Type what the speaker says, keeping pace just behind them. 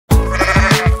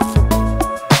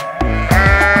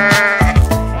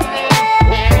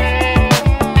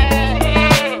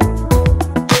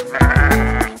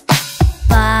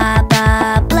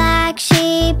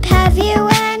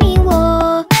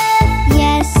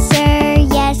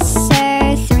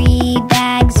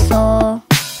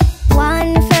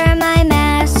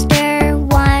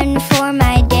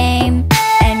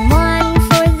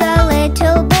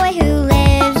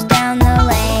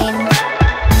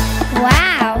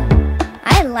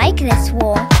this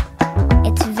wool.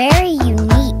 It's very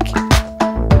unique.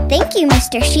 Thank you,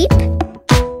 Mr. Sheep.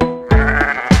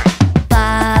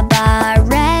 Baa Baa,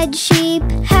 red sheep,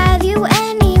 have you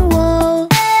any wool?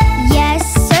 Yes,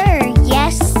 sir,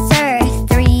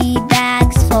 3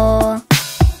 bags full.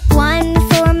 One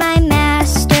for my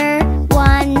master,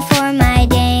 one for my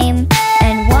dame,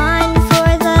 and one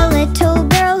for the little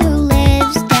girl who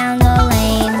lives down the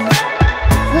lane.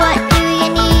 What do you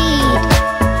need?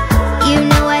 You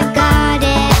know I've got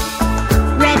it.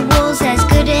 Red wool's as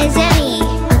good as any.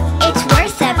 It's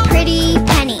worth a pretty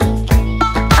penny.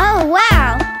 Oh,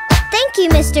 wow! Thank you,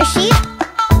 Mr. Sheep.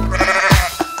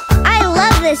 I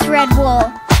love this red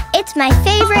wool. It's my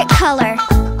favorite color.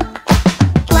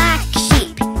 Black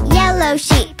sheep, yellow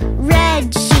sheep,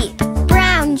 red sheep,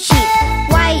 brown sheep,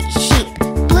 white sheep,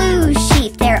 blue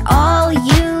sheep, they're all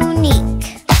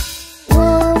unique.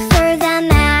 Wool for the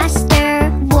master,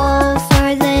 wool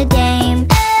for the dame,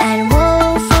 and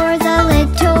wool for the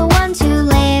little ones who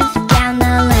live down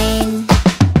the lane.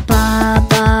 Baa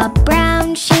Baa,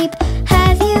 brown sheep,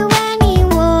 have you any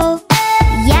wool?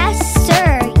 Yes,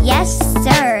 sir,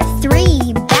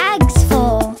 3 bags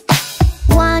full.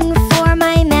 One for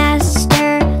my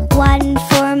master, one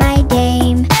for my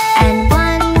dame, and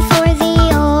one for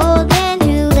the old man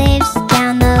who lives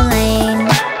down the lane.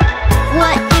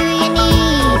 What do you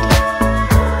need?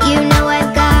 You know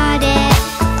I've got it.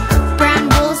 Brown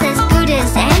wool's as good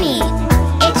as any.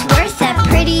 It's worth a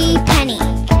pretty penny.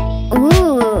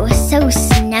 Ooh, so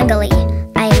snuggly.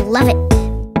 I love it.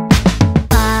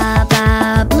 Baa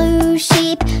Baa, blue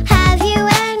sheep, have you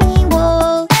any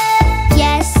wool?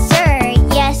 Yes, sir,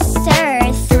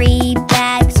 3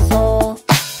 bags full.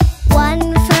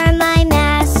 One for my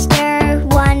master,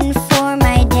 one for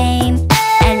my dame,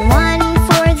 and one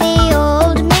for the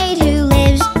old maid who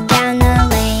lives down the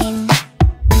lane.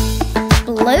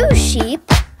 Blue sheep?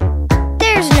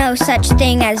 There's no such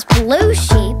thing as blue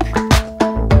sheep,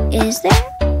 is there?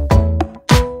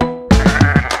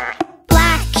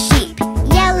 Black sheep,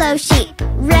 yellow sheep,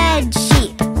 red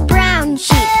sheep, brown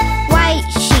sheep, white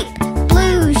sheep,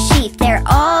 blue sheep, they're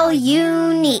all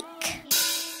unique.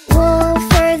 Wool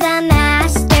for the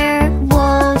master,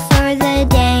 wool for the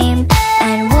dame,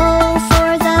 and wool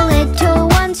for the little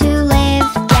ones who live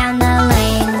down the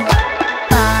lane.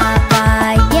 Baa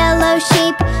Baa, yellow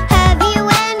sheep, have you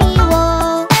any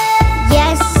wool?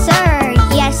 Yes, sir,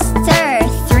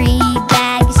 3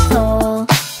 bags full.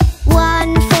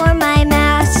 One for my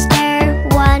master,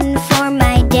 one for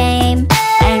my dame,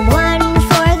 and one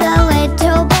for the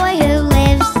little boy who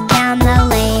lives down the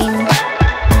lane.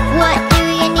 What do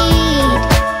you need?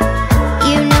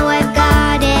 You know I've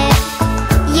got it.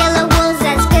 Yellow wool's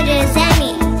as good as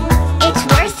any. It's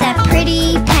worth a pretty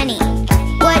penny.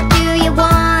 What do you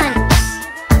want?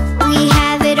 We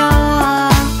have it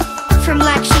all. From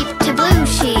black sheep to blue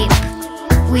sheep,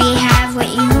 we have what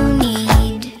you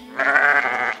need.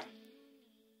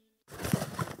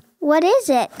 What is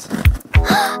it?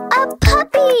 A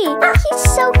puppy! He's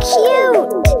so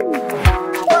cute!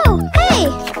 Whoa, hey!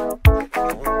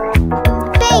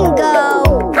 Bingo!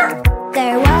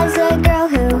 There was a girl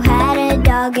who had a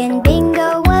dog, and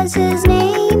Bingo was his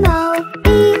name. Oh,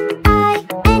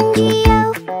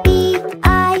 B-I-N-G-O,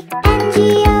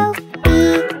 B-I-N-G-O,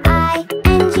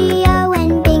 B-I-N-G-O,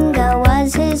 and Bingo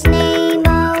was his name.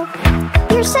 Oh,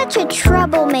 you're such a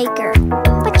troublemaker,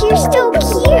 but you're still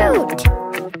cute.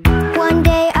 One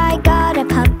day I got a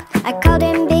pup. I called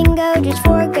him Bingo just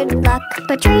for good luck.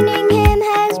 But training him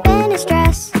has been a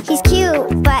stress. He's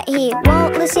cute, but he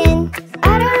won't listen.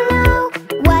 I don't know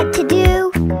what to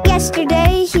do.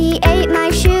 Yesterday he ate my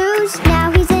shoes.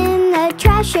 Now he's in the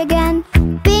trash again.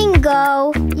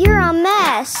 Bingo, you're a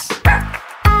mess.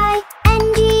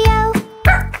 I-N-G-O,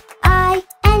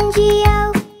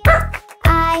 I-N-G-O,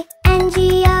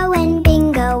 I-N-G-O, and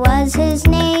Bingo was his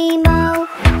name. Oh,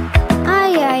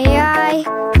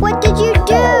 what did you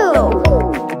do?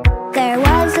 There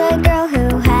was a girl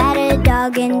who had a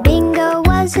dog, and Bingo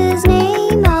was his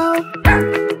name. Oh,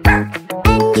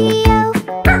 N-G-O,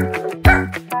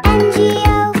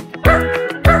 N-G-O,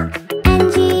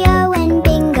 N-G-O, and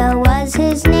Bingo was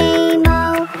his name.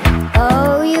 Oh,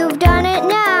 oh, you've done it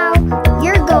now.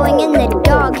 You're going in the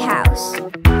doghouse.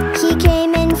 He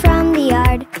came in from the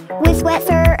yard with wet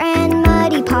fur and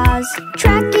muddy paws,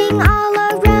 tracking all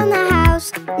around the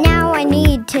house. Now I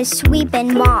need to sweep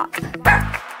and mop.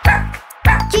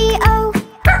 G-O,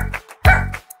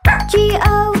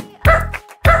 G-O,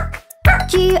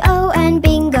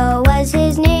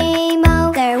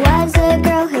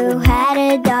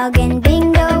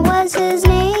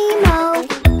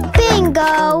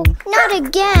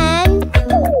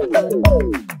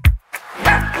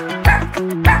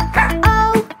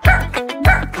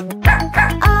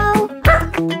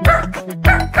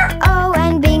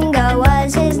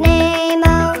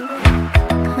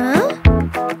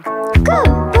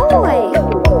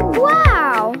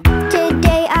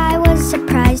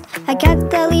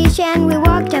 and we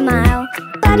walked a mile.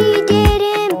 But he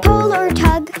didn't pull or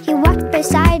tug. He walked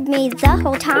beside me the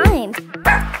whole time.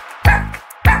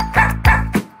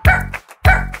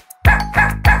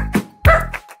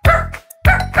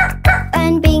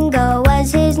 And Bingo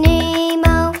was his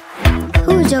name-o.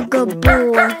 Who's a good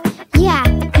boy? Yeah,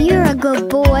 you're a good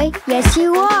boy. Yes,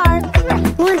 you are.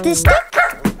 Want the stick?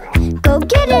 Go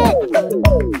get it!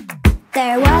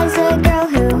 There was a girl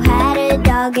who had a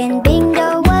dog, and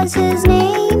Bingo was his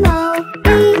name-o.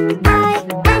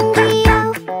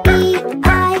 B-I-N-G-O,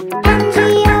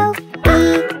 B-I-N-G-O,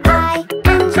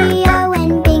 B-I-N-G-O,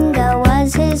 and Bingo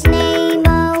was his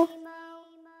name-o.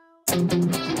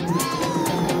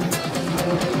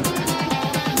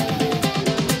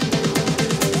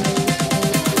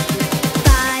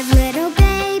 5 little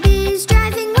babies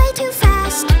driving way too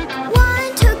fast.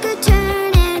 One took a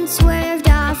turn and swerved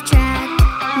off track.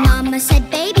 Mama said,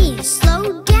 "Baby,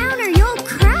 slow down or you'll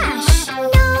crash."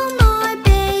 No more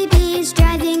babies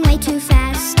driving way too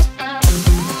fast.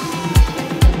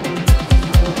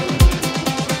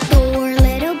 4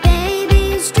 little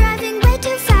babies driving way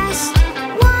too fast.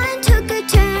 One took a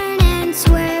turn and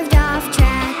swerved off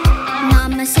track.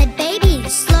 Mama said, "Baby,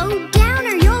 slow down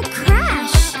or you'll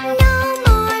crash." No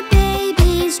more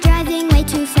babies driving way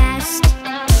too fast.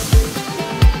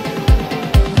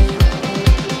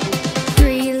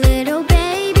 3 little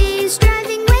babies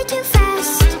driving way too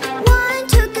fast. One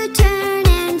took a turn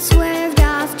and swerved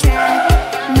off track.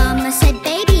 Mama said,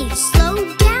 "Baby, slow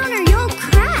down or you'll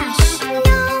crash."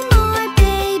 No more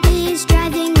babies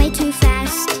driving way too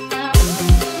fast.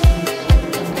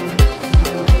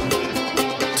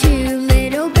 2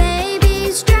 little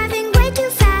babies driving way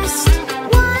too fast.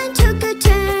 One took a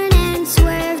turn and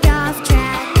swerved off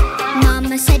track.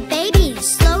 Mama said, "Baby,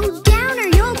 slow down or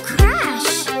you'll crash."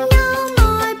 No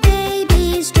more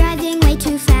babies driving way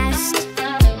too fast.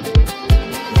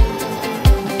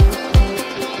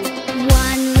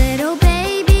 1 little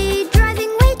baby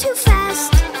driving way too fast.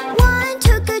 One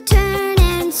took a turn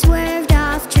and swerved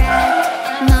off track.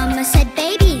 Mama said,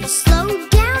 "Baby, slow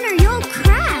down or you'll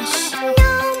crash."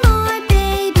 No more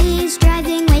babies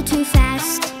driving way too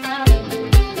fast.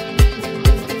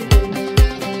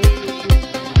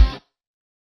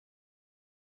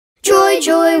 Joy,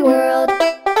 joy world.